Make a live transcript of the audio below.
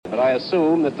But I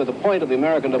assume that the point of the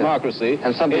American democracy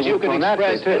is you can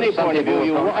express any point of view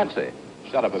you want.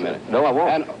 Shut up a minute. No, I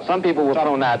won't. Some people were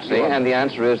pro-Nazi, and the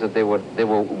answer is that they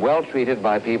were well treated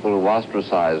by people who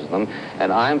ostracized them,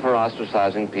 and I'm for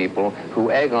ostracizing people who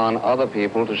egg on other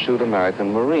people to shoot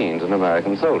American Marines and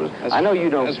American soldiers. I know you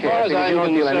don't care. As far as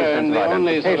I'm concerned, the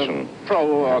only sort of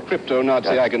pro- or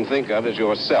crypto-Nazi I can think of is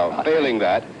yourself. Failing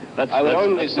that, I would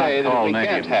only say that we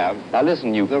can't have now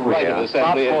listen, you the right of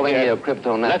stop assembly. calling me a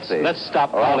crypto-Nazi. Let's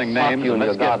stop calling names you in and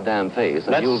your let's get... goddamn face,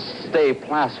 and you'll stay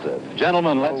plastered.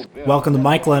 Gentlemen, let's... Welcome to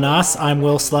Michael and Us. I'm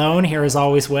Will Sloan, here as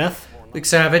always with... Luke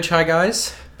Savage. Hi,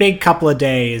 guys. Big couple of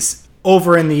days.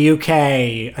 Over in the UK,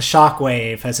 a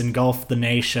shockwave has engulfed the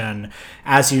nation.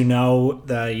 As you know,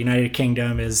 the United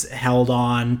Kingdom is held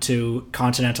on to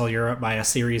continental Europe by a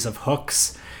series of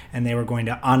hooks, and they were going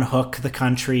to unhook the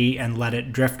country and let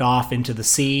it drift off into the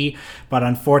sea. But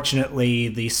unfortunately,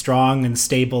 the strong and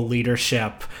stable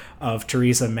leadership of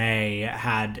Theresa May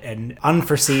had an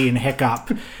unforeseen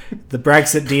hiccup. The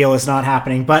Brexit deal is not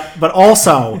happening. But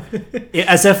also,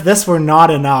 as if this were not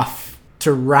enough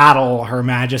to rattle Her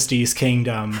Majesty's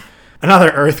kingdom,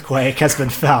 another earthquake has been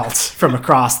felt from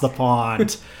across the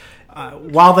pond.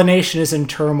 While the nation is in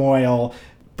turmoil,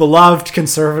 beloved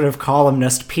conservative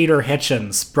columnist Peter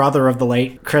Hitchens, brother of the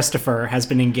late Christopher, has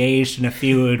been engaged in a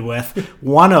feud with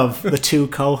one of the two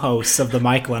co-hosts of the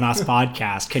Michael and Us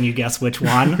podcast. Can you guess which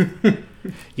one?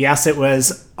 Yes, it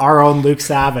was our own Luke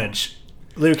Savage.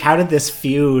 Luke, how did this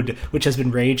feud, which has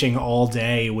been raging all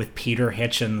day with Peter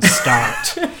Hitchens,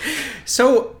 start?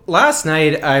 So last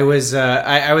night I was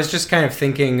just kind of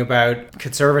thinking about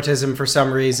conservatism for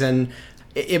some reason.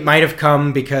 It might have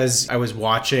come because I was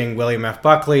watching William F.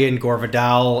 Buckley and Gore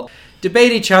Vidal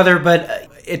debate each other, but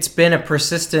it's been a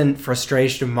persistent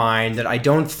frustration of mine that I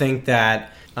don't think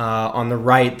that on the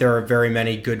right there are very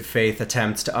many good faith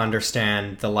attempts to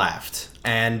understand the left.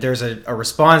 And there's a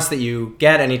response that you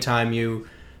get anytime you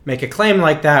make a claim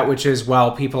like that, which is,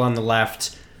 well, people on the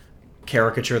left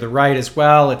caricature the right as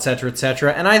well, etc.,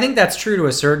 etc. And I think that's true to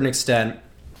a certain extent.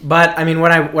 But I mean,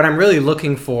 what I'm really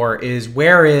looking for is,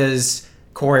 where is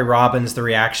Corey Robin's The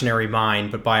Reactionary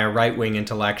Mind, but by a right-wing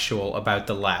intellectual about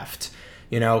the left?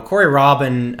 You know, Corey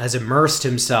Robin has immersed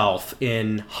himself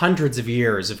in hundreds of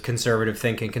years of conservative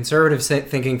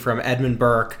thinking from Edmund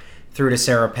Burke through to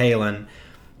Sarah Palin,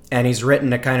 and he's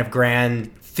written a kind of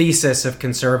grand thesis of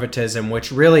conservatism,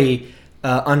 which really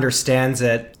understands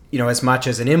it, you know, as much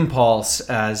as an impulse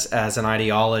as an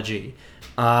ideology.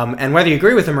 And whether you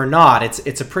agree with him or not,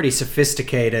 it's a pretty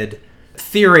sophisticated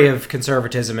theory of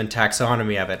conservatism and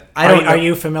taxonomy of it. Are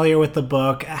you familiar with the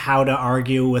book How to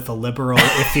Argue with a Liberal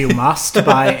If You Must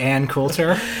by Ann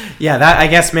Coulter? Yeah, I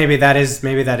guess maybe that is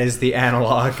the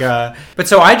analog. But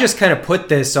so I just kind of put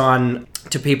this on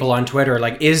to people on Twitter,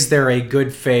 like, is there a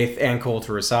good faith, Ann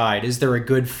Coulter aside, is there a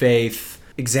good faith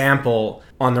example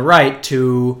on the right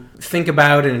to think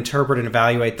about and interpret and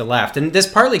evaluate the left? And this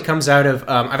partly comes out of,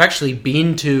 I've actually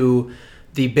been to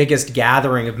the biggest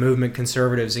gathering of movement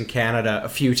conservatives in Canada a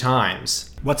few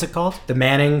times. What's it called? The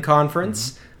Manning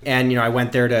Conference. Mm-hmm. And, you know, I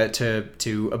went there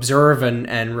to observe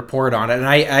and report on it. And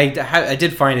I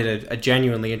did find it a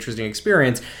genuinely interesting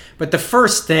experience. But the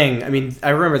first thing, I mean, I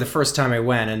remember the first time I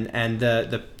went, and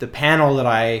the panel that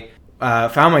I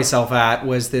found myself at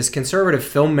was this conservative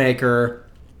filmmaker,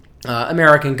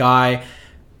 American guy,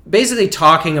 basically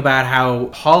talking about how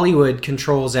Hollywood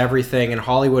controls everything, and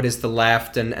Hollywood is the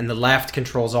left, and the left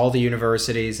controls all the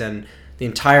universities and the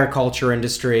entire culture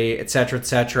industry, etc.,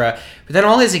 etc. But then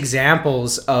all his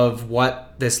examples of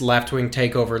what this left-wing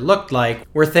takeover looked like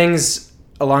were things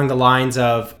along the lines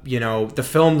of, you know, the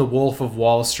film The Wolf of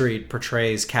Wall Street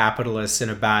portrays capitalists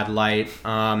in a bad light.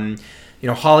 You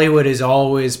know, Hollywood is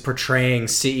always portraying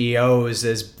CEOs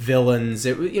as villains.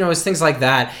 It's things like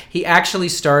that. He actually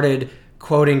started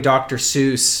quoting Dr.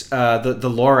 Seuss, the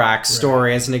Lorax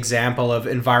story, as an example of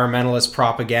environmentalist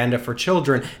propaganda for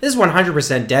children. This is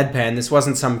 100% deadpan. This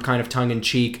wasn't some kind of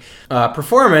tongue-in-cheek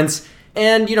performance.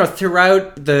 And, you know,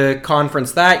 throughout the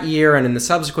conference that year and in the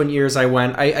subsequent years I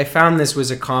went, I found this was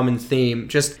a common theme.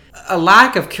 Just a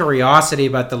lack of curiosity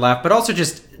about the left, but also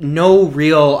just no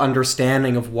real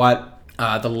understanding of what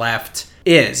the left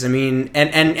is. I mean,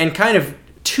 and kind of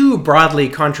two broadly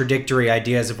contradictory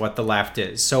ideas of what the left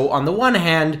is. So on the one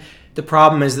hand, the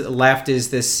problem is that the left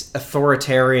is this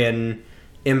authoritarian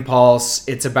impulse.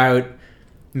 It's about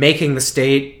making the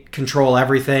state control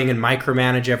everything and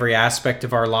micromanage every aspect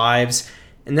of our lives.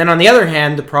 And then on the other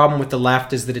hand, the problem with the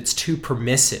left is that it's too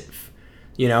permissive.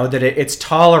 You know, that it's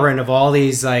tolerant of all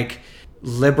these like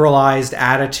liberalized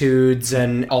attitudes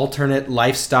and alternate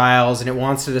lifestyles, and it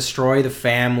wants to destroy the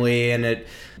family, and it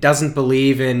doesn't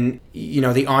believe in,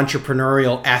 the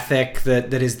entrepreneurial ethic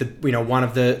that is the, one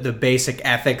of the basic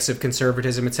ethics of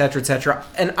conservatism, et cetera, et cetera.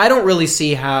 And I don't really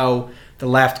see how the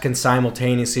left can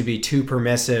simultaneously be too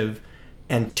permissive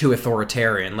and too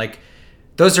authoritarian. Like,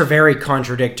 those are very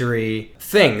contradictory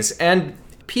things. And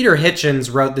Peter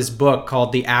Hitchens wrote this book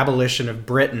called The Abolition of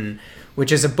Britain,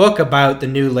 which is a book about the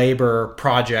New Labour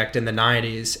project in the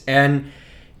 90s. And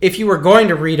if you were going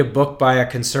to read a book by a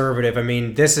conservative, I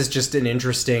mean, this is just an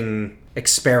interesting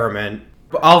experiment.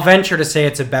 I'll venture to say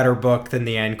it's a better book than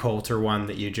the Ann Coulter one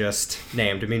that you just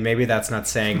named. I mean, maybe that's not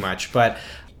saying much. But,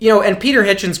 and Peter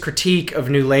Hitchens' critique of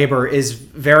New Labour is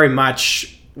very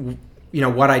much,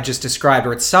 what I just described,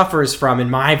 or it suffers from, in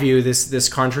my view, this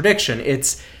contradiction.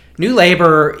 It's New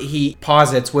Labour, he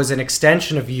posits, was an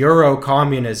extension of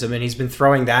Euro-communism, and he's been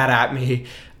throwing that at me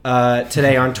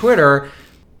today on Twitter.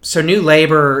 So New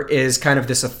Labour is kind of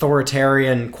this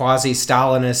authoritarian,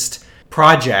 quasi-Stalinist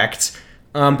project.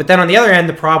 But then on the other hand,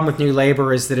 the problem with New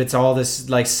Labour is that it's all this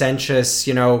licentious,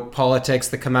 politics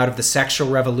that come out of the sexual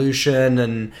revolution,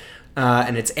 and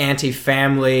it's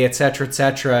anti-family, et cetera, et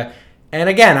cetera. And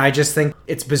again, I just think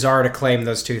it's bizarre to claim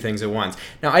those two things at once.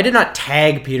 Now, I did not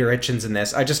tag Peter Hitchens in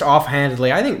this. I just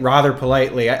offhandedly, I think rather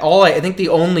politely, I think the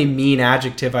only mean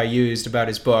adjective I used about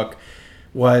his book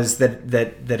was that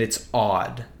it's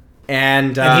odd.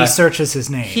 And he searches his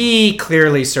name. He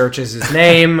clearly searches his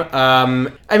name.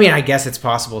 I mean, I guess it's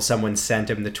possible someone sent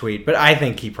him the tweet, but I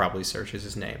think he probably searches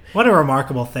his name. What a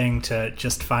remarkable thing to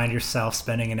just find yourself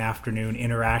spending an afternoon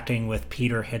interacting with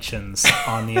Peter Hitchens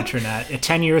on the internet.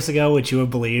 10 years ago, would you have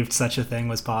believed such a thing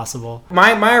was possible?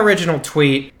 My original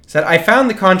tweet said, I found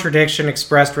the contradiction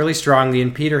expressed really strongly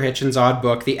in Peter Hitchens' odd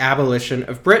book, The Abolition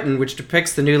of Britain, which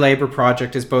depicts the New Labour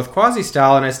project as both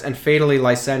quasi-Stalinist and fatally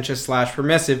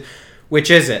licentious/permissive. Which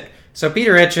is it? So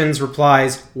Peter Hitchens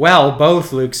replies, well,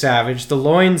 both, Luke Savage, the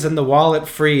loins and the wallet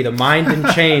free, the mind in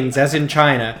chains, as in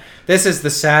China. This is the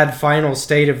sad final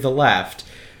state of the left.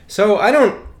 So I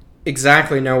don't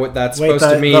exactly know what that's supposed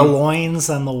to mean. The loins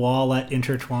and the wallet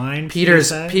intertwined? Peter's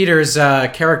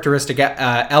characteristic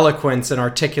eloquence and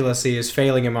articulacy is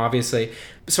failing him, obviously.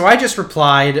 So I just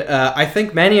replied, I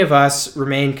think many of us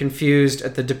remain confused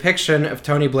at the depiction of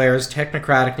Tony Blair's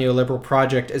technocratic neoliberal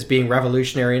project as being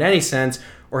revolutionary in any sense,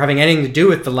 or having anything to do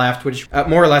with the left, which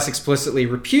more or less explicitly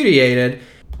repudiated.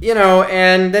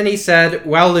 And then he said,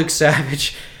 well, Luke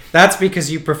Savage, that's because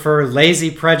you prefer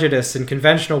lazy prejudice and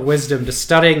conventional wisdom to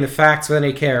studying the facts with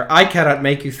any care. I cannot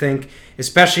make you think,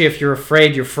 especially if you're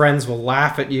afraid your friends will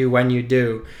laugh at you when you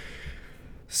do.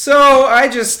 So I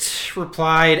just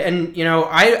replied, and,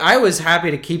 I was happy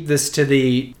to keep this to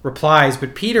the replies,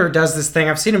 but Peter does this thing.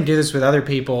 I've seen him do this with other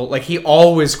people. Like, he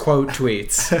always quote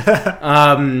tweets.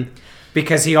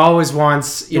 Because he always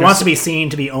wants... He wants to be seen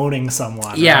to be owning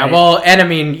someone. Yeah, right? Well, and I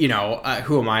mean,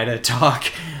 who am I to talk?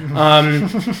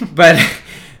 But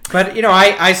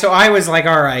I was like,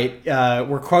 all right,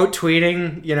 we're quote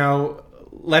tweeting,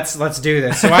 let's do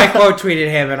this. So I quote tweeted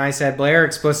him, and I said, Blair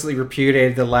explicitly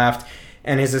repudiated the left,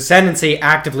 and his ascendancy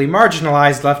actively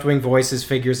marginalized left-wing voices,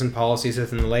 figures, and policies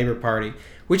within the Labour Party,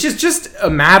 which is just a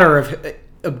matter of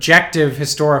objective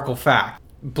historical fact.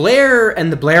 Blair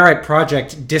and the Blairite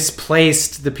project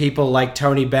displaced the people like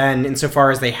Tony Benn insofar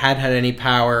as they had any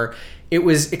power. It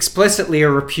was explicitly a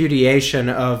repudiation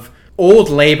of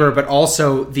old Labour, but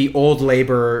also the old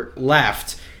Labour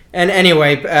left. And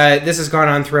anyway, this has gone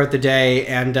on throughout the day,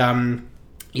 and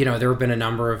there have been a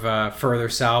number of further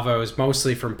salvos,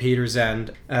 mostly from Peter's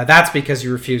end. That's because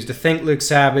you refuse to think, Luke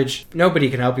Savage. Nobody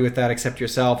can help you with that except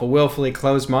yourself. A willfully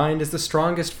closed mind is the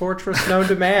strongest fortress known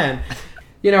to man.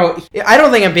 I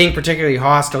don't think I'm being particularly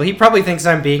hostile. He probably thinks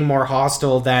I'm being more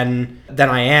hostile than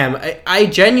I am. I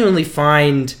genuinely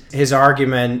find his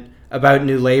argument about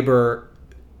New Labour,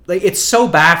 like, it's so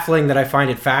baffling that I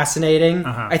find it fascinating.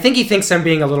 I think he thinks I'm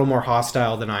being a little more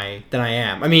hostile than I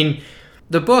am. I mean,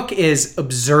 the book is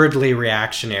absurdly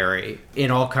reactionary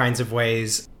in all kinds of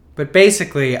ways. But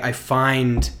basically, I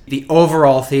find the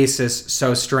overall thesis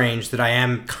so strange that I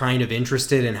am kind of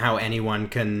interested in how anyone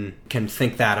can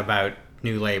think that about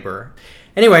New Labour.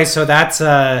 Anyway, so that's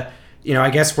I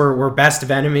guess we're best of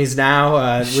enemies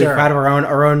now. Sure. We've had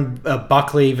our own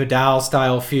Buckley Vidal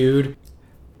style feud.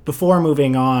 Before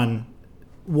moving on,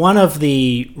 one of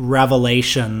the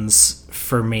revelations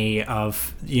for me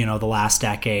of the last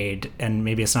decade, and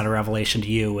maybe it's not a revelation to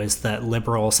you, is that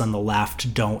liberals and the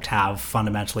left don't have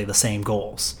fundamentally the same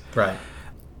goals. Right.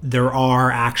 There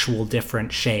are actual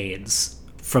different shades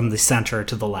from the center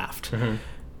to the left. Mm-hmm.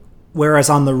 Whereas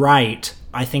on the right,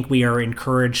 I think we are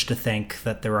encouraged to think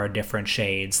that there are different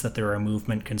shades, that there are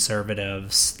movement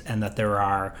conservatives, and that there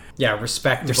are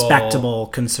respectable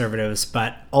conservatives,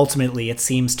 but ultimately it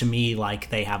seems to me like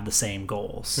they have the same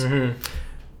goals. Mm-hmm.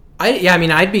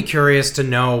 I'd be curious to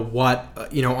know what,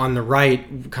 on the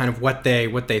right, kind of what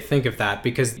they think of that,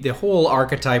 because the whole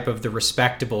archetype of the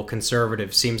respectable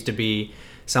conservative seems to be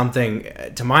something,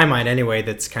 to my mind anyway,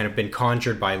 that's kind of been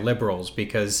conjured by liberals,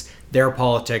 because their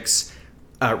politics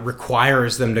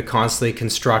requires them to constantly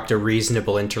construct a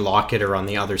reasonable interlocutor on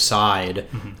the other side,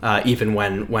 even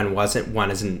when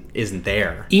one isn't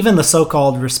there. Even the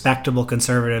so-called respectable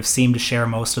conservatives seem to share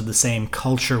most of the same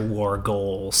culture war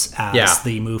goals as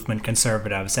the movement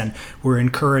conservatives, and we're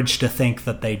encouraged to think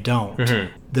that they don't.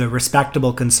 Mm-hmm. The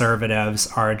respectable conservatives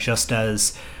are just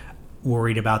as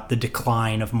worried about the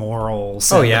decline of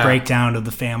morals and the breakdown of the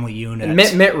family unit.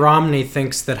 Mitt Romney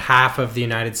thinks that half of the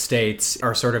United States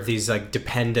are sort of these like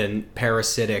dependent,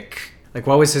 parasitic. Like,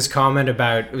 what was his comment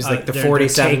about? It was like the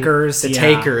 47 takers,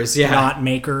 takers, not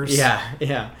makers.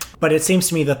 Yeah. But it seems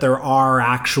to me that there are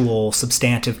actual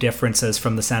substantive differences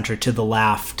from the center to the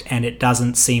left, and it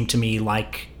doesn't seem to me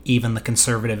like even the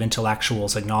conservative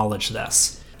intellectuals acknowledge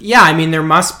this. Yeah, there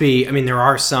must be. There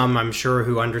are some, I'm sure,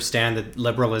 who understand that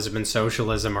liberalism and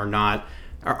socialism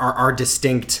are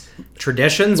distinct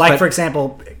traditions. Like, for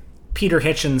example, Peter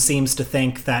Hitchens seems to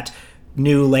think that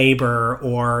New Labour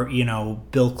or,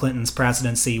 Bill Clinton's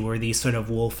presidency were these sort of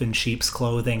wolf in sheep's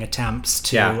clothing attempts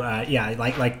to,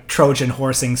 like Trojan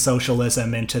horsing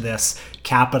socialism into this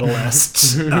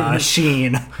capitalist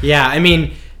sheen. Yeah,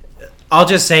 I'll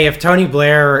just say, if Tony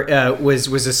Blair was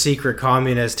a secret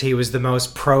communist, he was the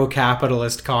most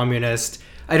pro-capitalist communist.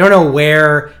 I don't know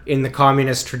where in the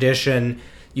communist tradition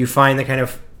you find the kind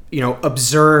of,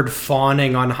 absurd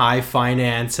fawning on high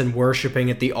finance and worshipping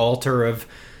at the altar of,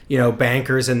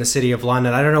 bankers in the city of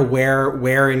London. I don't know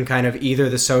where in kind of either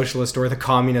the socialist or the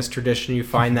communist tradition you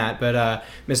find that, but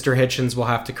Mr. Hitchens will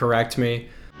have to correct me.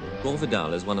 Gore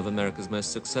Vidal is one of America's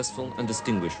most successful and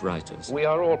distinguished writers. We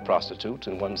are all prostitutes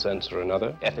in one sense or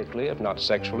another, ethically, if not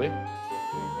sexually.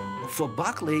 For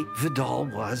Buckley, Vidal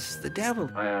was the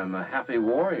devil. I am a happy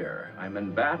warrior. I'm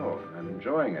in battle. I'm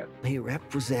enjoying it. He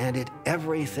represented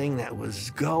everything that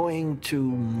was going to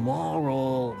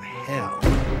moral hell.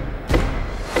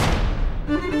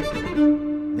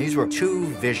 These were two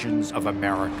visions of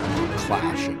America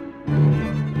clashing.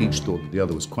 Each thought that the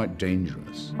other was quite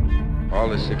dangerous. All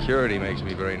this security makes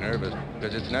me very nervous,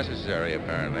 because it's necessary,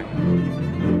 apparently.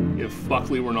 If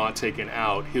Buckley were not taken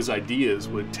out, his ideas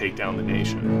would take down the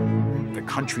nation. The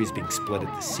country is being split at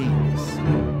the seams.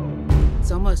 It's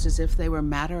almost as if they were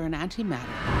matter and antimatter.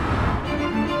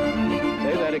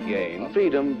 Say that again.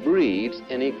 Freedom breeds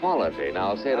inequality. Now,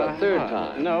 I'll say it a third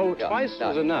time. No, twice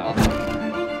is enough.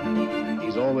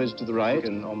 He's always to the right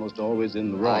and almost always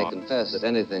in the wrong. I confess that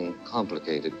anything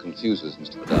complicated confuses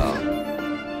Mr. Vidal.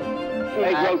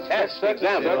 A grotesque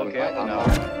example.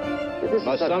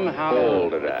 Must somehow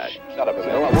hold it at. Shut up a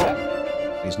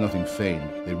minute. He's nothing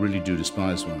feigned. They really do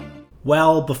despise one another.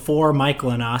 Well, before Michael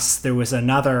and us, there was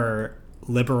another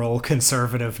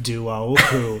liberal-conservative duo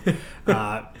who...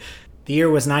 the year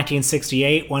was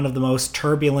 1968, one of the most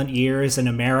turbulent years in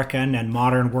American and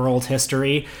modern world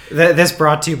history. This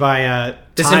brought to you by...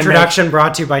 this introduction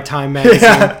brought to you by Time magazine.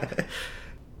 Yeah.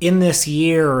 In this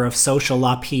year of social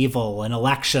upheaval, an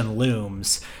election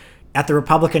looms. At the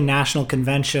Republican National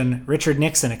Convention, Richard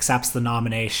Nixon accepts the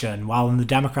nomination, while in the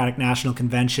Democratic National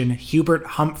Convention, Hubert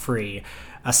Humphrey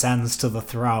ascends to the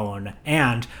throne.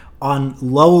 And on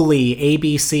lowly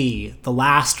ABC, the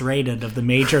last rated of the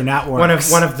major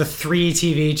networks... One of the 3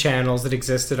 TV channels that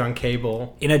existed on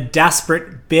cable. In a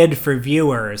desperate bid for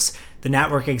viewers, the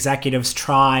network executives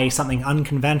try something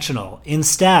unconventional.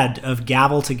 Instead of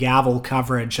gavel-to-gavel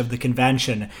coverage of the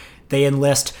convention, they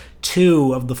enlist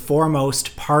 2 of the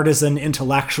foremost partisan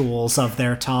intellectuals of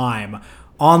their time.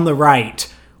 On the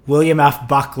right, William F.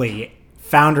 Buckley,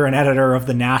 founder and editor of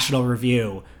the National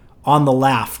Review. On the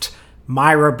left,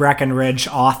 Myra Breckinridge,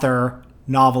 author,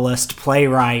 novelist,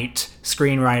 playwright,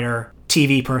 screenwriter,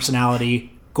 TV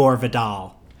personality, Gore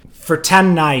Vidal. For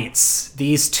 10 nights,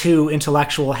 these 2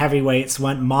 intellectual heavyweights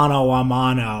went mano a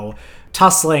mano,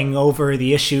 tussling over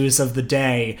the issues of the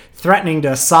day, threatening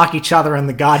to sock each other in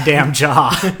the goddamn jaw.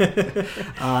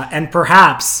 And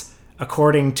perhaps,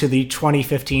 according to the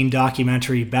 2015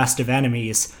 documentary Best of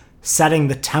Enemies, setting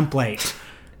the template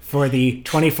for the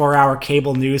 24-hour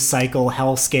cable news cycle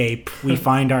hellscape we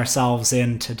find ourselves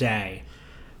in today.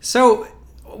 So...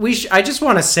 I just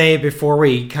want to say, before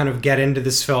we kind of get into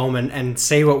this film and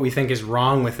say what we think is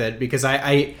wrong with it, because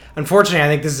I unfortunately, I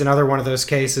think this is another one of those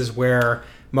cases where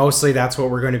mostly that's what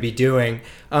we're going to be doing.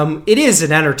 It is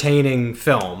an entertaining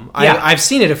film. Yeah. I've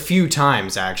seen it a few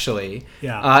times, actually.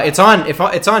 Yeah. It's on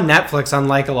Netflix,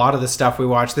 unlike a lot of the stuff we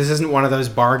watch. This isn't one of those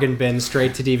bargain bin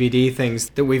straight-to-DVD things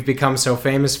that we've become so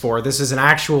famous for. This is an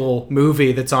actual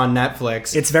movie that's on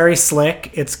Netflix. It's very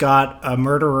slick. It's got a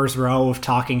murderer's row of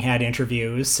talking head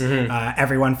interviews.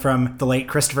 Everyone from the late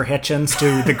Christopher Hitchens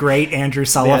to the great Andrew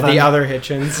Sullivan. Yeah, the other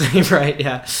Hitchens. Right,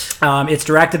 yeah. It's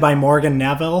directed by Morgan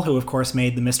Neville, who, of course,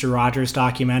 made the Mr. Rogers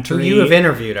documentary. Who you have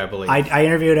interviewed, I believe. I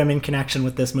interviewed him in connection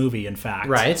with this movie, in fact.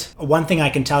 Right. One thing I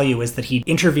can tell you is that he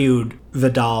interviewed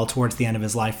Vidal towards the end of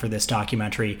his life for this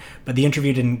documentary, but the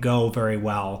interview didn't go very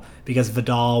well because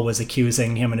Vidal was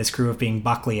accusing him and his crew of being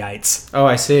Buckleyites. Oh,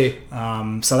 I see.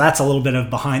 So that's a little bit of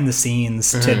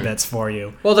behind-the-scenes tidbits for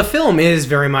you. Well, the film is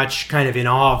very much kind of in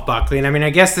awe of Buckley, and I mean, I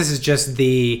guess this is just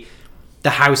the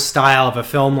house style of a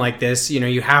film like this. You know,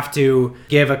 you have to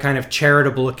give a kind of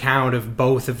charitable account of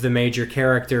both of the major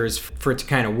characters for it to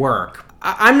kind of work.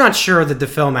 I'm not sure that the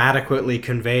film adequately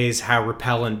conveys how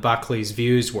repellent Buckley's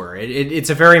views were.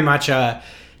 It's a very much a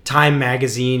Time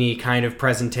magazine-y kind of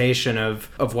presentation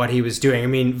of what he was doing. I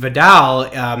mean, Vidal,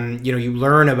 you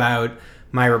learn about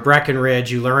Myra Breckinridge,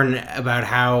 you learn about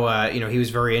how, he was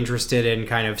very interested in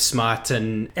kind of smut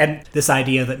and this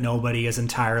idea that nobody is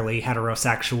entirely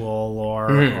heterosexual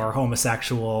or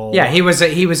homosexual. Yeah, he was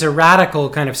a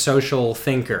radical kind of social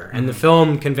thinker, and the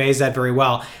film conveys that very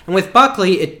well. And with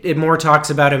Buckley, it more talks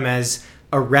about him as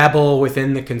a rebel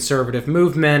within the conservative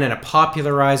movement and a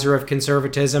popularizer of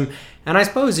conservatism. And I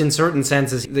suppose in certain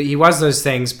senses he was those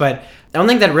things, but I don't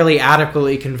think that really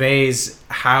adequately conveys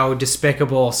how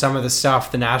despicable some of the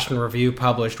stuff the National Review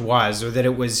published was, or that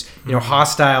it was,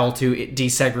 hostile to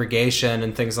desegregation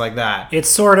and things like that. It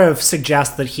sort of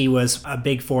suggests that he was a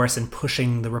big force in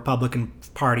pushing the Republican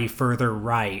Party further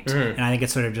right. And I think it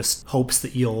sort of just hopes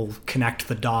that you'll connect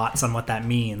the dots on what that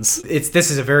means. This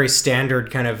is a very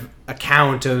standard kind of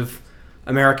account of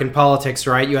American politics,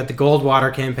 right? You had the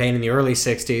Goldwater campaign in the early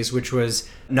 60s, which was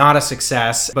not a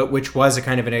success, but which was a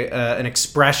kind of an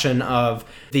expression of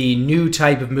the new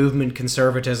type of movement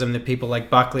conservatism that people like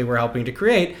Buckley were helping to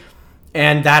create.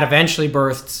 And that eventually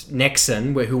birthed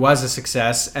Nixon, who was a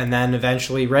success, and then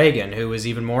eventually Reagan, who was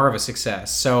even more of a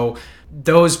success. So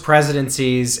those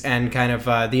presidencies and kind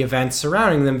of the events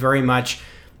surrounding them very much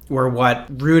were what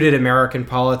rooted American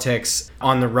politics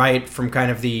on the right from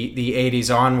kind of the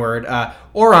 80s onward,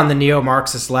 or on the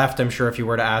neo-Marxist left, I'm sure, if you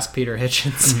were to ask Peter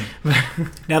Hitchens.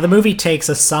 Now, the movie takes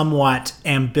a somewhat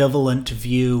ambivalent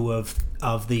view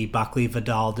of the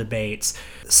Buckley-Vidal debates,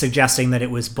 suggesting that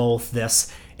it was both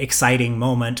this exciting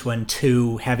moment when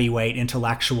two heavyweight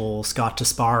intellectuals got to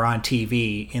spar on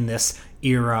TV in this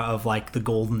era of like the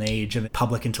golden age of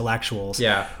public intellectuals,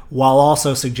 while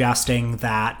also suggesting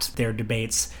that their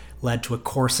debates led to a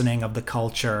coarsening of the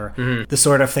culture, the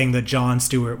sort of thing that Jon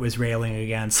Stewart was railing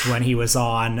against when he was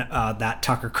on that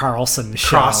Tucker Carlson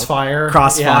show,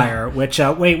 Crossfire, which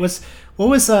what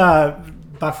was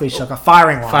Buckley's show,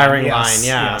 Firing Line.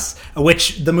 Yes.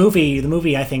 Which the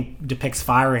movie I think depicts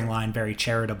Firing Line very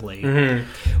charitably.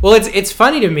 Well, it's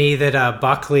funny to me that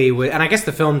Buckley and I guess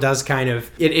the film does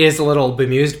it is a little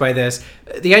bemused by this.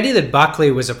 The idea that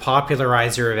Buckley was a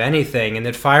popularizer of anything, and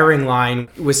that Firing Line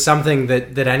was something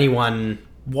that anyone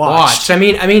watched. I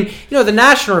mean, the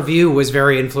National Review was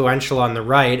very influential on the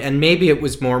right, and maybe it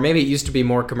used to be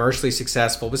more commercially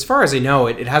successful. But as far as I know,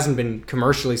 it hasn't been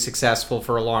commercially successful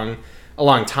for a long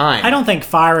time. I don't think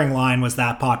Firing Line was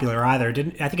that popular either.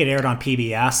 I think it aired on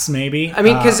PBS, maybe. I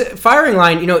mean, because Firing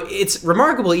Line, it's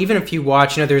remarkable. Even if you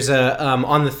watch, there's a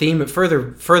on the theme of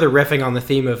further riffing on the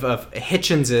theme of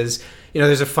Hitchens's.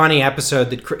 There's a funny episode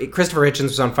that Christopher Hitchens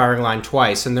was on Firing Line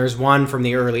twice, and there's one from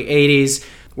the early 80s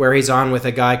where he's on with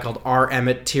a guy called R.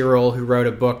 Emmett Tyrrell, who wrote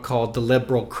a book called The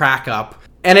Liberal Crack-Up.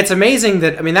 And it's amazing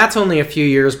that, that's only a few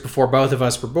years before both of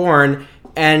us were born,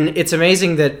 and it's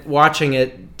amazing that watching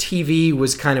it, TV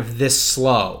was kind of this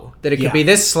slow. That it could be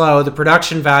this slow, the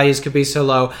production values could be so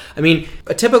low. I mean,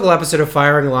 a typical episode of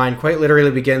Firing Line quite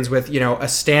literally begins with, a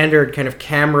standard kind of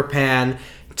camera pan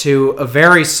to a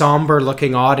very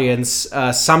somber-looking audience,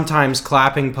 sometimes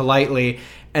clapping politely,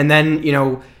 and then,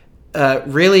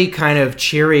 really kind of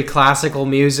cheery classical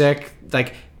music,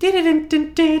 like... And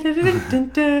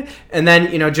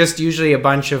then, just usually a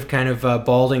bunch of kind of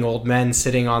balding old men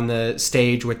sitting on the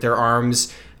stage with their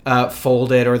arms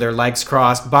folded or their legs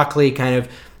crossed. Buckley kind of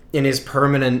in his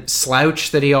permanent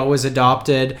slouch that he always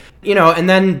adopted. And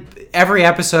then every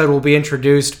episode will be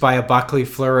introduced by a Buckley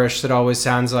flourish that always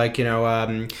sounds like,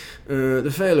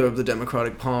 the failure of the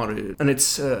Democratic Party and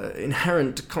its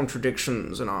inherent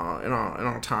contradictions in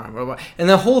our time. And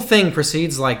the whole thing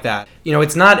proceeds like that.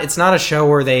 It's not a show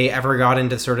where they ever got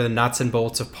into sort of the nuts and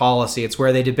bolts of policy. It's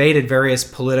where they debated various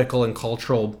political and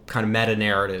cultural kind of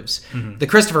meta-narratives. Mm-hmm. The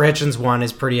Christopher Hitchens one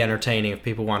is pretty entertaining if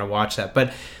people want to watch that.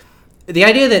 But the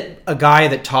idea that a guy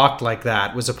that talked like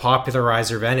that was a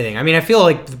popularizer of anything, I mean, I feel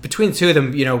like between the two of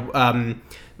them,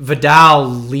 Vidal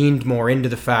leaned more into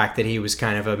the fact that he was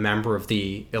kind of a member of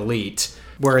the elite,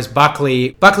 whereas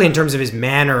Buckley in terms of his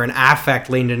manner and affect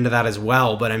leaned into that as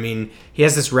well. But I mean, he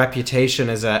has this reputation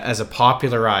as a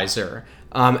popularizer.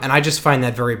 And I just find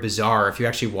that very bizarre if you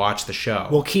actually watch the show.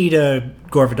 Well, key to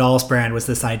Gore Vidal's brand was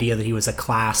this idea that he was a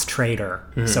class traitor.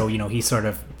 Mm-hmm. So, he sort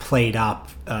of played up.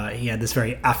 He had this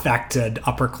very affected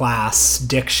upper class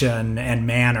diction and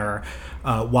manner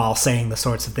while saying the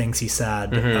sorts of things he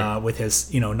said with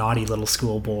his, naughty little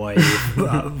schoolboy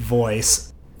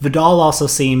voice. Vidal also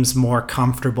seems more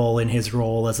comfortable in his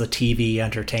role as a TV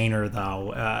entertainer,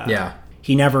 though. Yeah.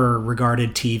 He never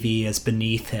regarded TV as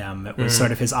beneath him. It was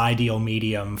sort of his ideal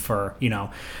medium for,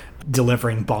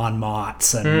 delivering bon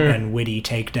mots and witty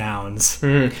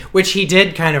takedowns. Which he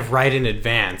did kind of write in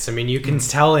advance. I mean, you can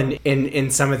tell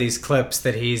in some of these clips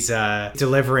that he's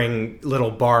delivering little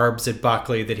barbs at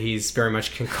Buckley that he's very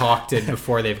much concocted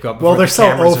before they've got... Well, they're so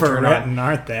overwritten,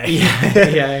 aren't they?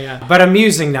 Yeah. But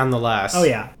amusing nonetheless. Oh,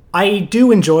 yeah. I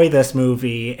do enjoy this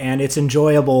movie, and it's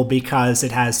enjoyable because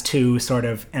it has two sort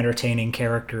of entertaining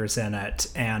characters in it,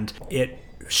 and it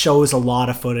shows a lot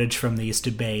of footage from these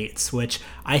debates, which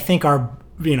I think are,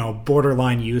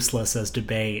 borderline useless as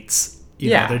debates.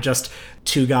 They're just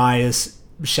two guys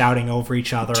shouting over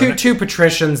each other. Two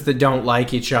patricians that don't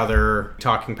like each other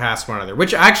talking past one another,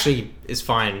 which actually is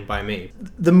fine by me.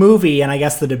 The movie, and I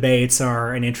guess the debates,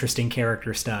 are an interesting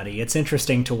character study. It's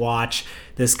interesting to watch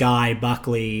this guy,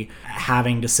 Buckley,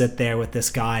 having to sit there with this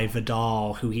guy,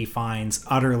 Vidal, who he finds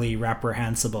utterly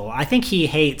reprehensible. I think he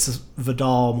hates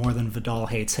Vidal more than Vidal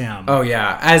hates him. Oh,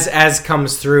 yeah. As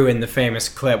comes through in the famous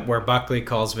clip where Buckley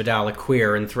calls Vidal a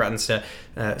queer and threatens to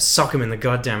sock him in the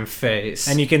goddamn face.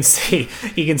 And you can see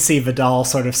Vidal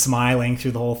sort of smiling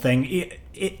through the whole thing.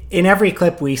 In every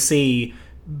clip we see,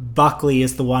 Buckley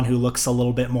is the one who looks a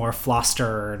little bit more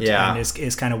flustered and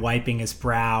is kind of wiping his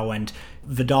brow, and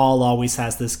Vidal always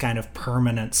has this kind of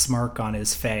permanent smirk on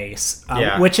his face,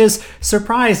 which is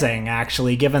surprising,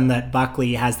 actually, given that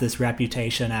Buckley has this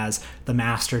reputation as the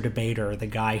master debater, the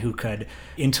guy who could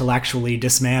intellectually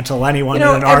dismantle anyone in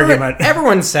an argument.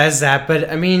 Everyone says that, but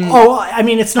I mean...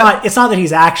 it's not that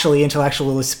he's actually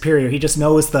intellectually superior. He just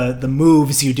knows the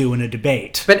moves you do in a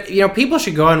debate. But, people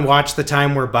should go and watch the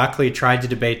time where Buckley tried to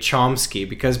debate Chomsky,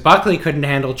 because Buckley couldn't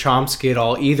handle Chomsky at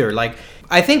all either. Like,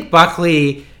 I think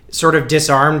Buckley sort of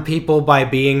disarmed people by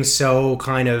being so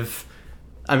kind of,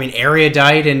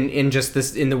 erudite in just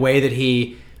this, in the way that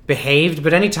he behaved.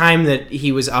 But any time that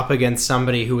he was up against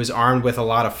somebody who was armed with a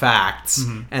lot of facts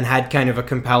and had kind of a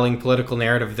compelling political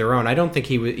narrative of their own, I don't think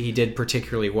he did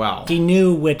particularly well. He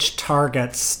knew which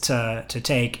targets to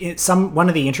take. One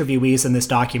of the interviewees in this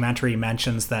documentary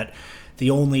mentions that the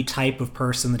only type of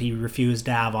person that he refused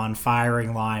to have on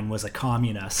firing line was a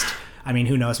communist. I mean,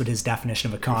 who knows what his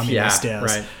definition of a communist is.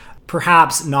 Right.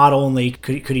 Perhaps not only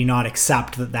could he not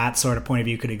accept that sort of point of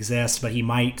view could exist, but he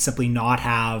might simply not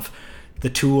have the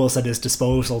tools at his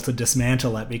disposal to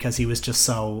dismantle it because he was just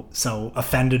so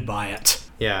offended by it.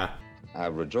 Yeah. I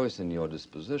rejoice in your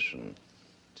disposition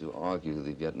to argue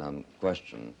the Vietnam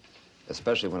question,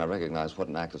 especially when I recognize what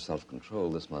an act of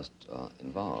self-control this must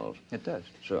involve. It does.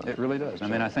 Sure. It really does.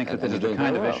 I think that this is the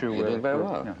kind of issue where... very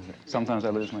well. Sometimes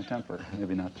I lose my temper.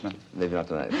 Maybe not tonight. Maybe not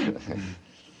tonight.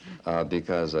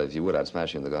 Because if you would, I'd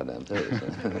smash you in the goddamn face.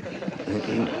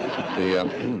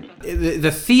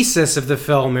 The thesis of the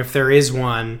film, if there is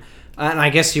one, and I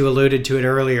guess you alluded to it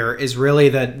earlier, is really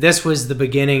that this was the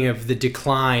beginning of the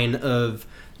decline of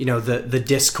the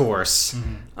discourse.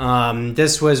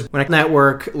 This was when a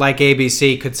network like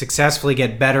ABC could successfully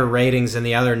get better ratings than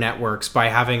the other networks by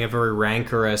having a very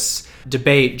rancorous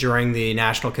debate during the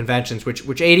national conventions, which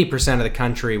 80% of the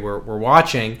country were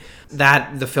watching.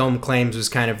 That, the film claims, was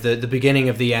kind of the beginning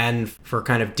of the end for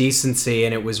kind of decency,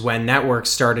 and it was when networks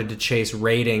started to chase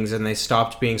ratings and they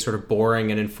stopped being sort of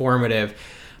boring and informative.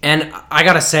 And I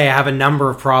gotta say, I have a number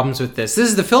of problems with this.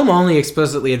 The film only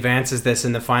explicitly advances this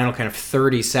in the final kind of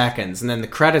 30 seconds, and then the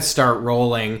credits start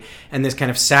rolling, and this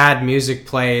kind of sad music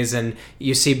plays, and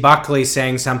you see Buckley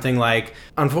saying something like,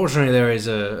 "Unfortunately, there is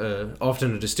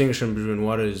often a distinction between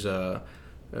what is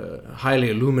highly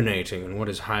illuminating and what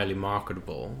is highly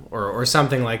marketable, or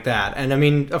something like that. And I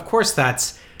mean, of course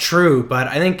that's true, but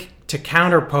I think to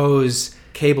counterpose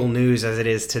cable news as it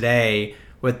is today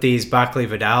with these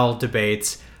Buckley-Vidal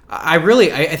debates, I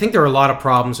think there are a lot of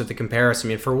problems with the comparison. I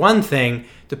mean, for one thing,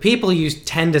 the people you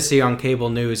tend to see on cable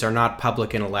news are not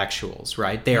public intellectuals,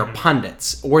 right? They are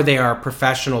pundits, or they are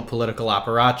professional political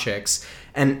apparatchiks.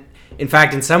 And in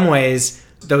fact, in some ways,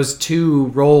 those two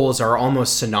roles are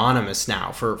almost synonymous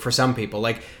now for some people.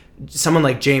 Like, someone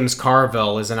like James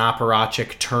Carville is an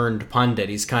apparatchik turned pundit.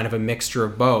 He's kind of a mixture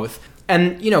of both.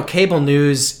 And, cable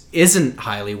news isn't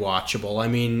highly watchable. I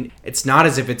mean, it's not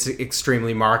as if it's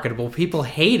extremely marketable. People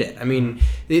hate it. I mean,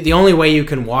 the only way you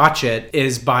can watch it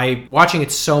is by watching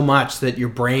it so much that your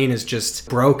brain is just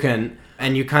broken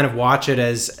and you kind of watch it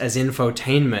as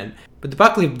infotainment. But the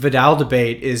Buckley-Vidal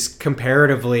debate is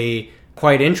comparatively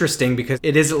quite interesting because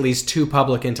it is at least two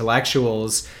public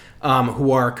intellectuals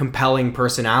who are compelling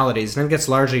personalities. And I think it's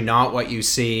largely not what you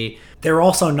see. They're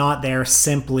also not there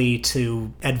simply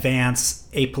to advance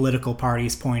a political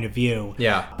party's point of view.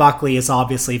 Yeah. Buckley is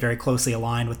obviously very closely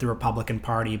aligned with the Republican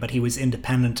Party, but he was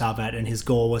independent of it, and his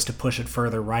goal was to push it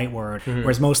further rightward,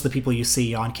 whereas most of the people you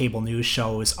see on cable news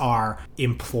shows are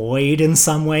employed in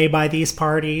some way by these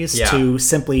parties to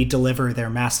simply deliver their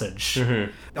message.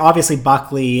 Obviously,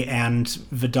 Buckley and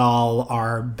Vidal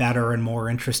are better and more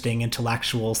interesting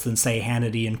intellectuals than, say,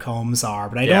 Hannity and Combs are,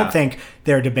 but I don't think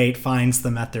their debate finds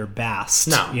them at their best.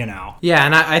 No. Yeah,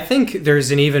 and I think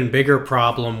there's an even bigger problem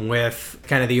with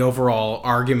kind of the overall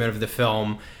argument of the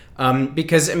film,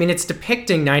 because, I mean, it's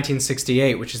depicting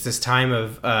 1968, which is this time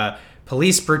of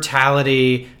police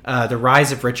brutality, the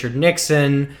rise of Richard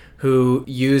Nixon, who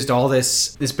used all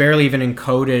this barely even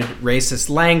encoded racist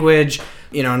language,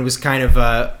 and was kind of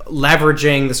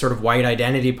leveraging the sort of white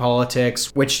identity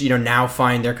politics, which, now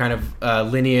find their kind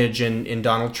of lineage in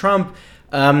Donald Trump.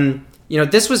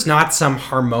 This was not some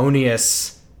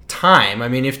harmonious time. I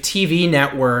mean, if TV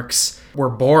networks were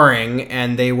boring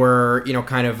and they were,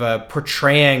 kind of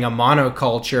portraying a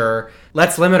monoculture,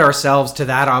 let's limit ourselves to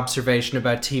that observation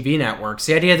about TV networks.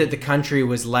 The idea that the country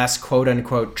was less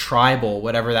quote-unquote tribal,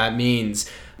 whatever that means,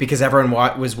 because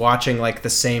everyone was watching like the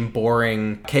same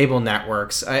boring cable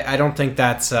networks. I don't think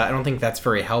that's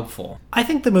very helpful. I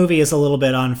think the movie is a little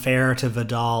bit unfair to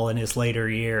Vidal in his later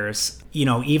years.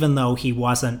 Even though he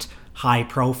wasn't high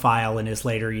profile in his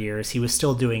later years, he was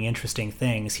still doing interesting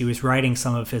things. He was writing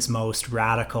some of his most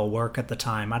radical work at the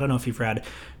time. I don't know if you've read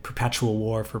Perpetual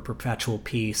War for Perpetual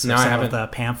Peace, or some of the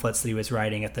pamphlets that he was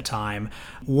writing at the time.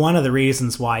 One of the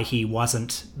reasons why he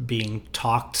wasn't being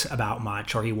talked about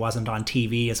much, or he wasn't on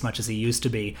TV as much as he used to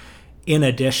be, in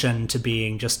addition to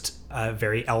being just a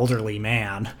very elderly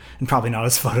man, and probably not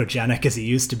as photogenic as he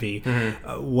used to be,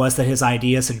 was that his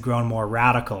ideas had grown more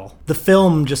radical. The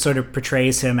film just sort of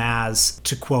portrays him as,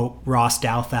 to quote Ross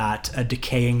Douthat, a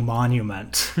decaying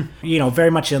monument.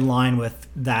 Very much in line with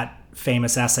that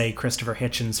famous essay Christopher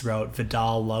Hitchens wrote,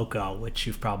 Vidal Loco, which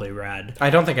you've probably read.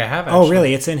 I don't think I have, actually. Oh,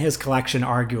 really? It's in his collection,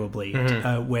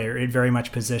 arguably, where it very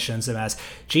much positions him as,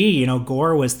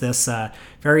 Gore was this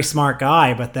very smart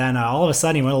guy, but then all of a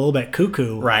sudden he went a little bit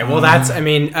cuckoo. Right. Well,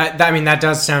 that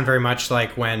does sound very much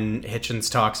like when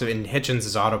Hitchens talks in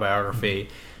Hitchens' autobiography.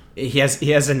 He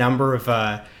has a number of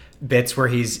bits where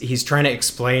he's trying to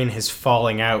explain his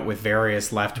falling out with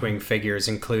various left-wing figures,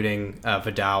 including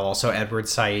Vidal, also Edward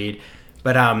Said.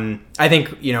 But I think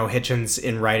Hitchens,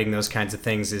 in writing those kinds of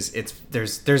things,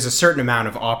 there's a certain amount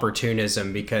of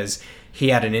opportunism, because he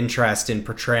had an interest in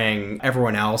portraying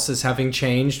everyone else as having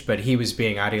changed, but he was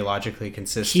being ideologically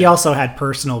consistent. He also had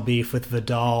personal beef with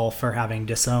Vidal for having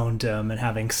disowned him and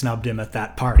having snubbed him at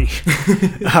that party,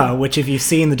 which, if you've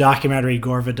seen the documentary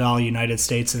Gore Vidal, United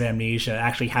States of Amnesia,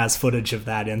 actually has footage of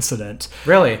that incident.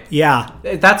 Really? Yeah.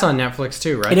 That's on Netflix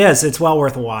too, right? It is. It's well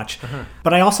worth a watch.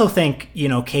 But I also think,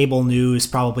 cable news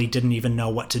probably didn't even know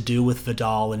what to do with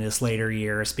Vidal in his later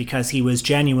years, because he was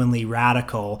genuinely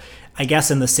radical. I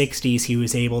guess in the 60s he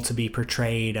was able to be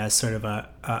portrayed as sort of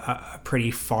a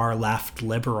pretty far left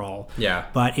liberal. Yeah.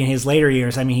 But in his later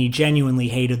years, I mean, he genuinely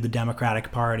hated the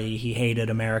Democratic Party. He hated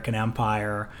American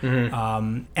empire.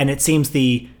 And it seems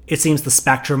the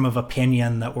spectrum of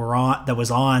opinion that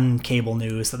was on cable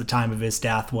news at the time of his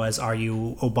death was, are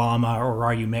you Obama or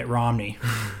are you Mitt Romney?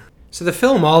 So the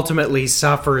film ultimately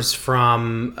suffers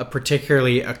from a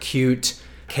particularly acute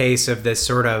case of this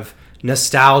sort of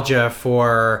nostalgia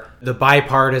for the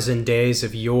bipartisan days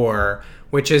of yore,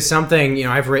 which is something,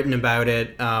 I've written about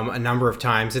it a number of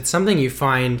times. It's something you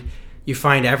find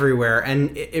everywhere,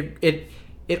 and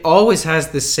it always has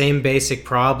the same basic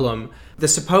problem. the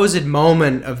supposed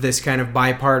moment of this kind of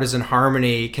bipartisan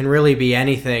harmony can really be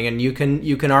anything, and you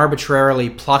can arbitrarily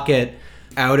pluck it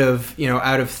out of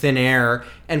thin air,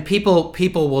 and people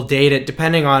will date it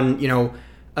depending on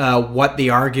what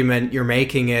the argument you're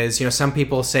making is. Some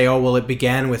people say, oh well, it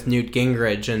began with Newt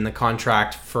Gingrich and the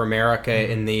Contract for America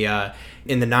in the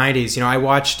 90s. I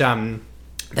watched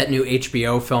that new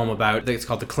HBO film it's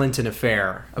called The Clinton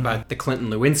Affair, about the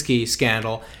Clinton-Lewinsky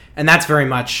scandal. And that's very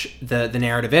much the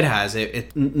narrative it has.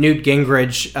 Newt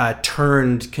Gingrich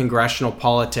turned congressional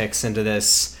politics into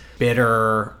this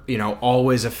bitter,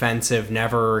 always offensive,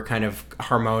 never kind of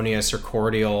harmonious or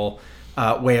cordial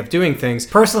way of doing things.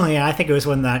 Personally, I think it was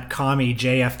when that commie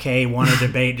JFK won a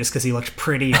debate just because he looked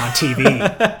pretty on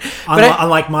TV,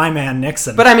 unlike my man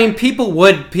Nixon. But I mean,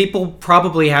 people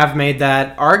probably have made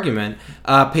that argument.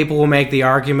 People will make the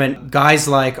argument, guys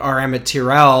like R. Emmett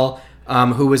Tyrrell,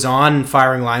 who was on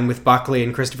firing line with Buckley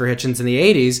and Christopher Hitchens in the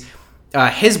 80s,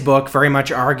 his book very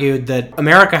much argued that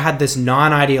America had this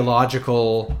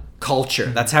non-ideological culture.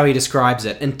 That's how he describes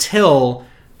it, until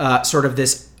sort of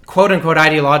this quote-unquote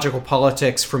ideological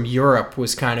politics from Europe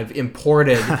was kind of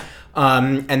imported.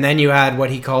 And then you had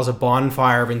what he calls a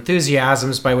bonfire of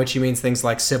enthusiasms, by which he means things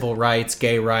like civil rights,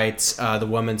 gay rights, the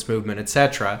women's movement,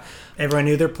 etc. Everyone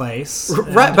knew their place.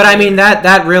 Right, but I mean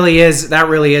that really is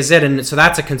it, and so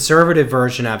that's a conservative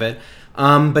version of it.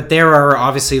 But there are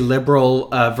obviously liberal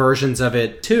versions of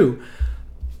it too.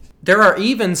 There are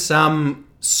even some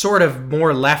sort of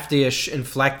more lefty-ish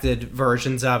inflected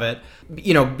versions of it,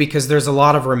 because there's a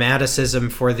lot of romanticism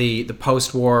for the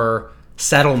post-war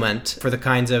settlement, for the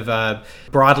kinds of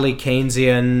broadly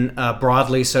Keynesian,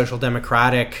 broadly social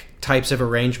democratic types of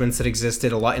arrangements that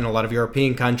existed in a lot of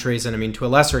European countries, and I mean to a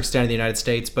lesser extent in the United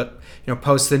States, but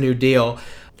post the New Deal.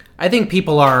 I think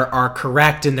people are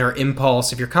correct in their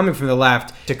impulse, if you're coming from the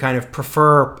left, to kind of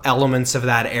prefer elements of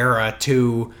that era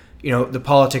to the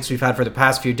politics we've had for the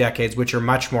past few decades, which are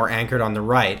much more anchored on the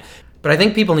right. But I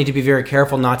think people need to be very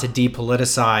careful not to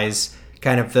depoliticize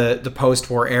kind of the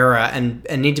post-war era, and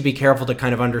need to be careful to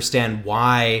kind of understand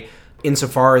why,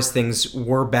 insofar as things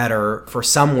were better for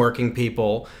some working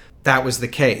people, that was the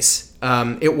case.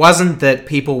 It wasn't that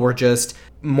people were just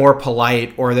more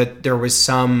polite, or that there was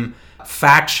some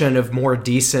faction of more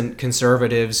decent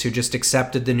conservatives who just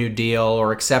accepted the New Deal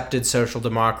or accepted social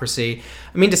democracy.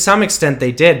 I mean, to some extent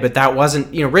they did, but that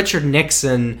wasn't, Richard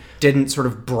Nixon didn't sort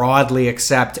of broadly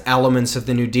accept elements of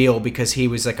the New Deal because he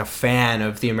was like a fan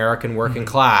of the American working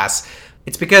class.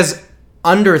 It's because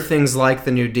under things like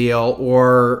the New Deal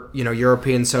or,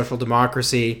 European social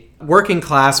democracy, working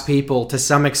class people to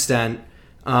some extent,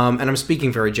 and I'm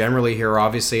speaking very generally here,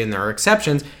 obviously, and there are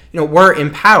exceptions, were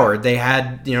empowered. They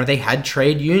had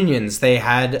trade unions. They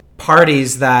had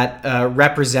parties that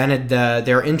represented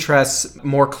their interests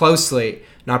more closely.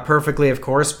 Not perfectly, of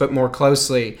course, but more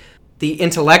closely. The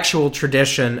intellectual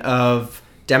tradition of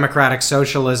democratic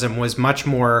socialism was much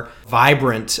more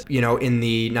vibrant, in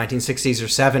the 1960s or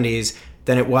 70s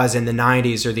than it was in the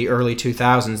 90s or the early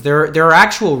 2000s. There are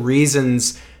actual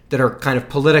reasons that are kind of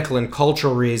political and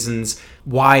cultural reasons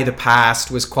why the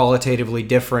past was qualitatively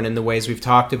different in the ways we've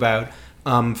talked about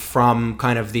from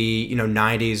kind of the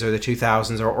 90s or the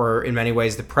 2000s or in many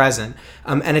ways the present.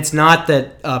 And it's not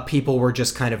that people were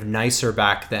just kind of nicer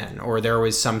back then, or there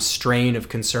was some strain of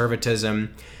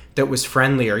conservatism that was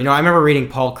friendlier. I remember reading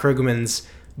Paul Krugman's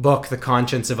book, The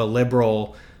Conscience of a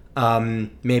Liberal,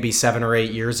 maybe 7 or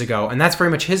 8 years ago, and that's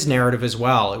very much his narrative as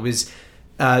well. It was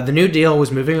the New Deal was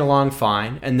moving along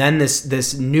fine, and then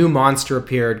this new monster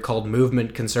appeared called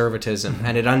movement conservatism,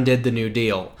 and it undid the New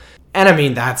Deal. And I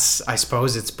mean, I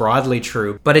suppose it's broadly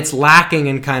true, but it's lacking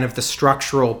in kind of the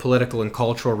structural, political, and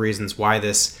cultural reasons why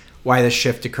this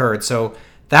shift occurred. So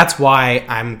that's why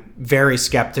I'm very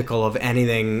skeptical of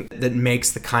anything that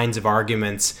makes the kinds of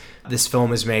arguments this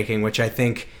film is making, which I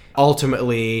think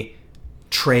ultimately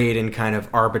trade in kind of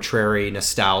arbitrary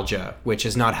nostalgia, which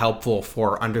is not helpful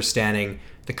for understanding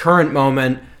the current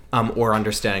moment or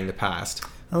understanding the past.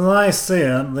 As I see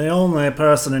it, the only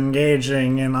person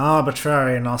engaging in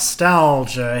arbitrary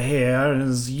nostalgia here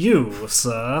is you,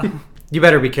 sir. You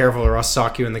better be careful or I'll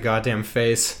sock you in the goddamn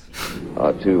face.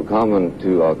 To comment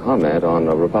on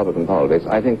Republican politics,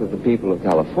 I think that the people of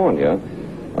California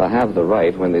have the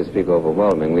right, when they speak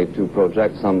overwhelmingly, to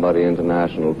project somebody into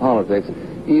national politics,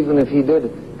 even if he did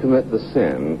commit the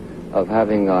sin of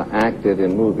having acted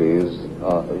in movies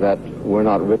that were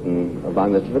not written by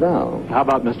Mr. Vidal. How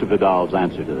about Mr. Vidal's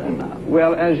answer to that now?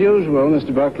 Well, as usual,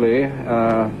 Mr. Buckley,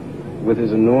 with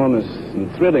his enormous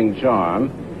and thrilling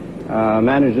charm,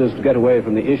 manages to get away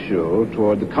from the issue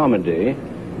toward the comedy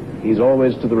He's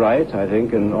always to the right, I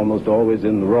think, and almost always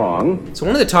in the wrong. So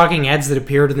one of the talking heads that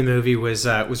appeared in the movie was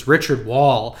Richard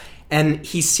Wall, and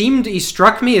he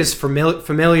struck me as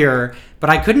familiar, but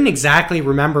I couldn't exactly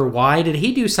remember why. Did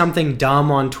he do something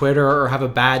dumb on Twitter or have a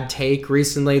bad take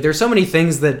recently? There's so many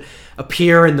things that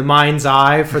appear in the mind's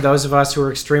eye for those of us who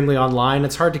are extremely online.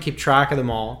 It's hard to keep track of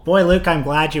them all. Boy, Luke, I'm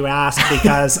glad you asked,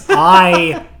 because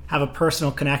I have a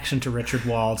personal connection to Richard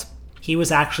Wald. He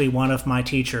was actually one of my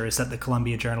teachers at the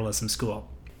Columbia Journalism School.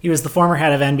 He was the former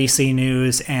head of NBC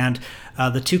News, and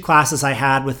the two classes I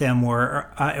had with him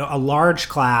were a large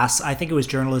class. I think it was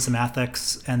journalism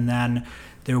ethics, and then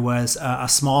there was a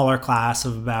smaller class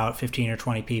of about 15 or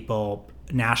 20 people,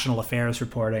 national affairs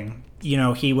reporting. You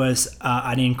know, he was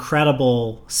an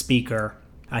incredible speaker.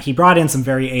 He brought in some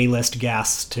very A-list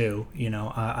guests, too. You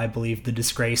know, I believe the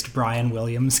disgraced Brian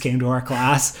Williams came to our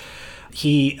class.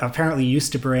 He apparently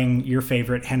used to bring your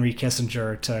favorite Henry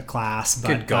Kissinger to class, but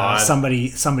Good God. Somebody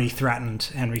threatened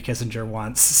Henry Kissinger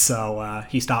once, so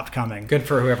he stopped coming. Good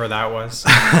for whoever that was.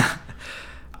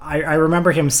 I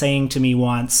remember him saying to me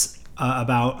once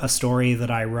about a story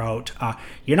that I wrote,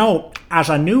 you know, as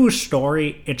a news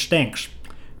story, it stinks,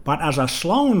 but as a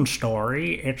Sloan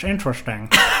story, it's interesting,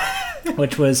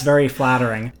 which was very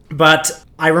flattering. But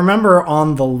I remember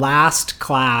on the last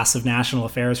class of national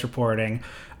affairs reporting,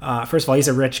 first of all, he's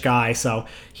a rich guy, so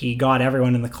he got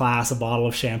everyone in the class a bottle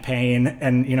of champagne,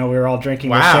 and, you know, we were all drinking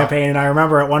this champagne, and I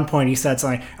remember at one point he said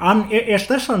something, is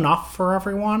this enough for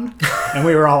everyone? And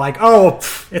we were all like, oh,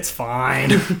 it's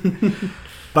fine.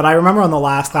 But I remember on the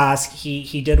last class,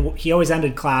 he always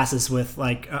ended classes with,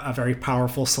 like, a very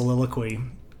powerful soliloquy,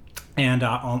 and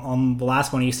on the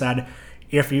last one he said,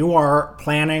 if you are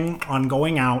planning on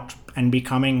going out and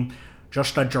becoming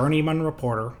just a journeyman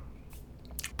reporter,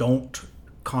 don't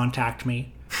contact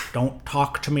me. Don't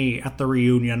talk to me at the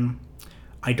reunion.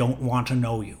 I don't want to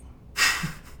know you.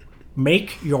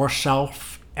 Make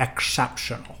yourself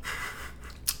exceptional.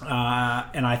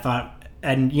 And I thought,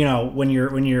 and you know, when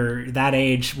you're that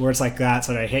age, words like that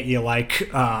sort of hit you like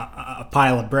a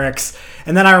pile of bricks.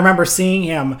 And then I remember seeing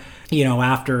him, you know,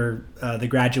 after the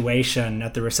graduation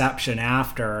at the reception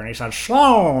after, and he said,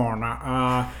 Sloan,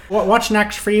 what's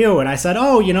next for you? And I said,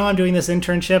 oh, you know, I'm doing this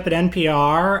internship at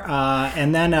NPR.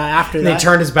 And then after that... They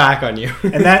turned his back on you.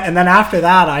 and then after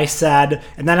that, I said,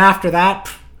 and then after that,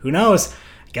 who knows?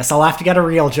 I guess I'll have to get a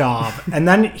real job. And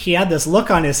then he had this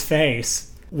look on his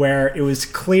face where it was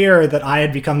clear that I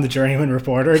had become the journeyman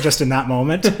reporter just in that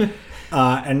moment.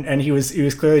 And he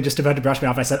was clearly just about to brush me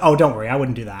off. I said, oh, don't worry, I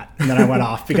wouldn't do that. And then I went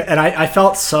off. And I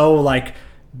felt so, like,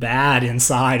 bad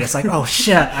inside. It's like, oh,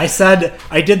 shit,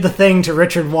 I did the thing to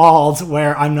Richard Wald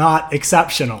where I'm not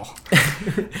exceptional.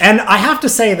 And I have to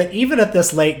say that even at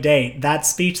this late date, that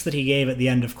speech that he gave at the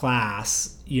end of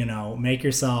class, you know, make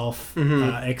yourself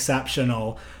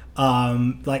exceptional,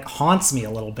 like haunts me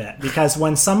a little bit, because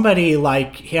when somebody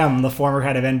like him, the former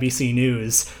head of NBC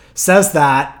News, says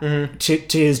that to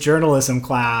his journalism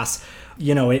class,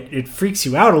 you know, it freaks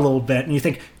you out a little bit, and you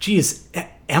think, geez,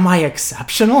 am I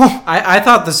exceptional? I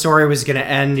thought the story was going to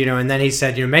end, you know, and then he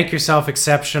said, you know, make yourself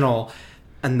exceptional,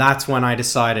 and that's when I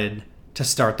decided to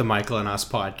start the Michael and Us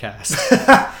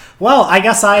podcast. Well, I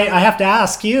guess I have to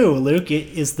ask you, Luke,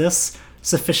 is this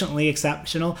sufficiently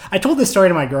exceptional? I told this story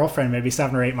to my girlfriend maybe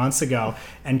 7 or 8 months ago,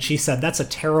 and she said that's a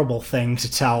terrible thing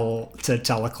to tell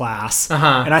a class.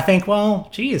 And I think, well,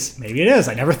 geez, maybe it is.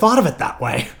 I never thought of it that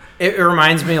way. It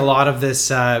reminds me a lot of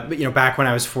this, you know, back when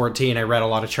I was 14, I read a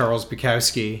lot of Charles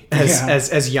Bukowski,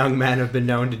 as young men have been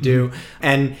known to do.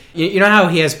 And you know how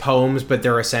he has poems, but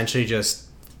they're essentially just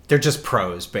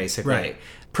prose, basically. Right.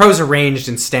 Prose arranged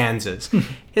in stanzas.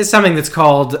 Here's something that's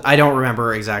called, I don't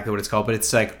remember exactly what it's called, but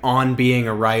it's like On Being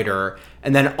a Writer.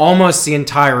 And then almost the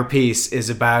entire piece is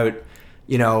about,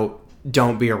 you know,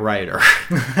 don't be a writer.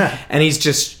 And he's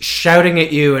just shouting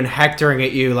at you and hectoring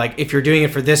at you, like, if you're doing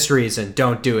it for this reason,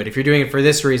 don't do it. If you're doing it for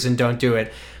this reason, don't do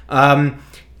it.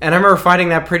 And I remember finding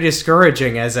that pretty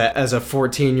discouraging as a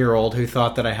 14-year-old who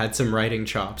thought that I had some writing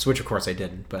chops, which of course I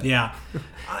didn't. But yeah.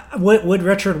 Would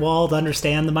Richard Wald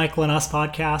understand the Michael and Us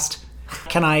podcast?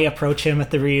 Can I approach him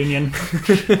at the reunion?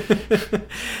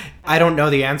 I don't know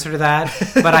the answer to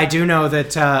that, but I do know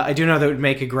that it would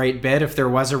make a great bit if there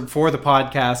was for the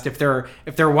podcast.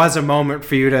 If there was a moment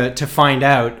for you to find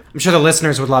out, I'm sure the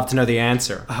listeners would love to know the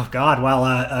answer. Oh God,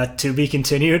 well, to be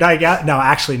continued, I guess. No,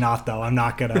 actually not though. I'm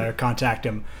not gonna contact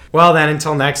him. Well then,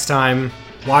 until next time,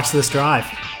 watch this drive.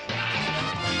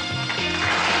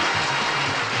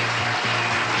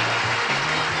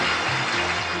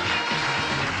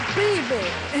 Baby,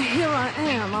 here I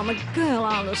am. I'm a girl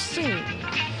on the scene.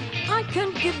 I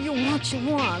can give you what you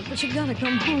want, but you gotta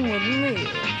come home with me.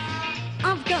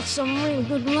 got some real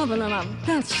good loving and I've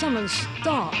got some in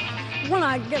store. When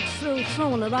I get through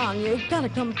throwing it on you, gotta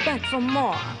come back for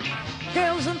more.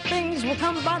 Girls and things will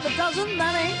come by the dozen.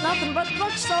 That ain't nothing but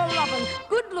drugstore loving.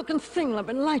 Good-looking thing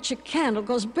loving, light your candle,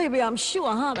 'cause baby, I'm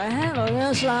sure how to handle.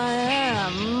 Yes, I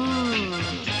am.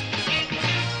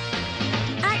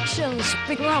 Actions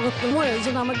speak louder than words,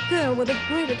 and I'm a girl with a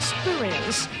great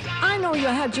experience. I know you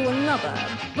had you another,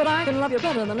 but I can love you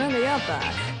better than any other.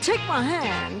 Take my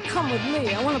hand, come with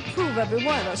me. I want to prove every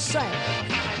word I say.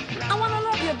 I want to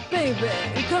love you, baby.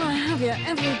 I'm gonna have you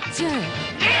every day.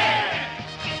 Yeah!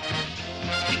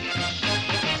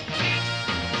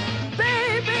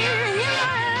 Baby, here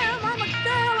I am. I'm a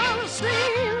girl on the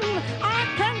scene. I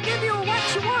can give you what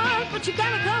you want, but you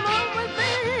gotta come home with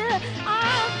me.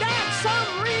 I've got some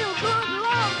real good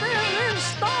love in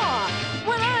store.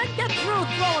 When I get through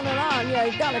throwing it on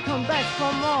you, you gotta come back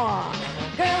for more.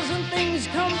 Girls and things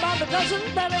come by the dozen.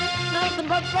 That ain't nothing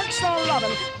but drugstore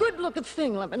loving. Good-looking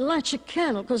thing loving. Light your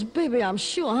candle, 'cause baby, I'm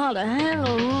sure how to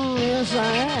handle. Yes,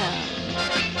 I am.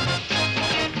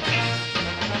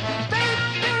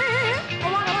 Baby, I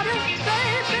wanna love you,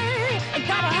 baby. I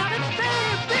gotta have it,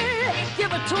 baby.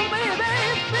 Give it to me, baby.